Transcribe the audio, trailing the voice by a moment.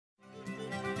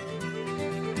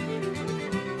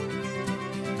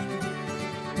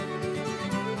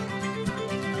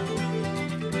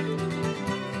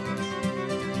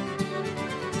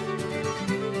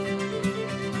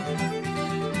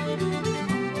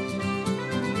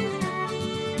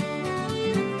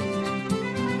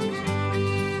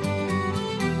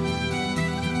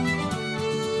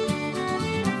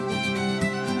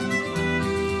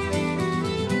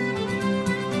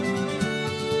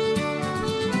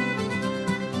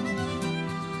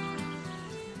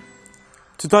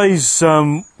Today's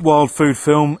wild food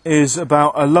film is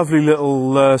about a lovely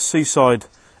little seaside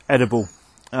edible,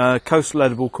 coastal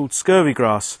edible called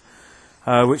scurvy-grass,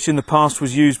 which in the past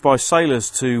was used by sailors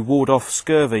to ward off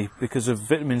scurvy because of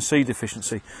vitamin C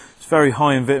deficiency. It's very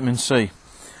high in vitamin C.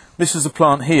 This is the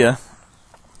plant here.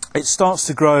 It starts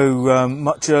to grow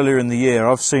much earlier in the year.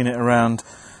 I've seen it around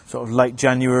sort of late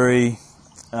January,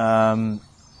 even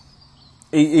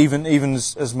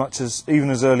as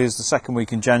early as the second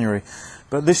week in January.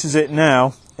 But this is it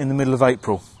now in the middle of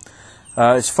April.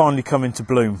 It's finally come into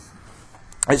bloom.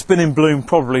 It's been in bloom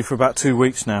probably for about 2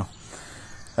 weeks now.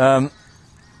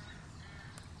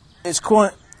 It's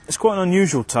quite an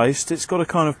unusual taste. It's got a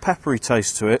kind of peppery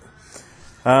taste to it.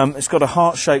 It's got a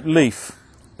heart-shaped leaf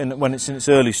when it's in its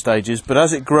early stages, but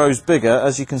as it grows bigger,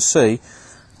 as you can see,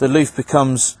 the leaf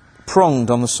becomes pronged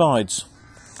on the sides.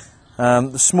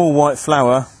 The small white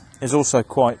flower is also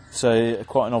quite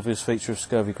an obvious feature of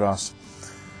scurvy-grass.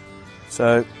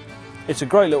 So it's a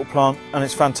great little plant and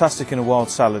it's fantastic in a wild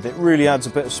salad. It really adds a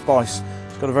bit of spice.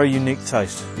 It's got a very unique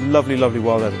taste. Lovely, lovely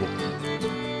wild edible.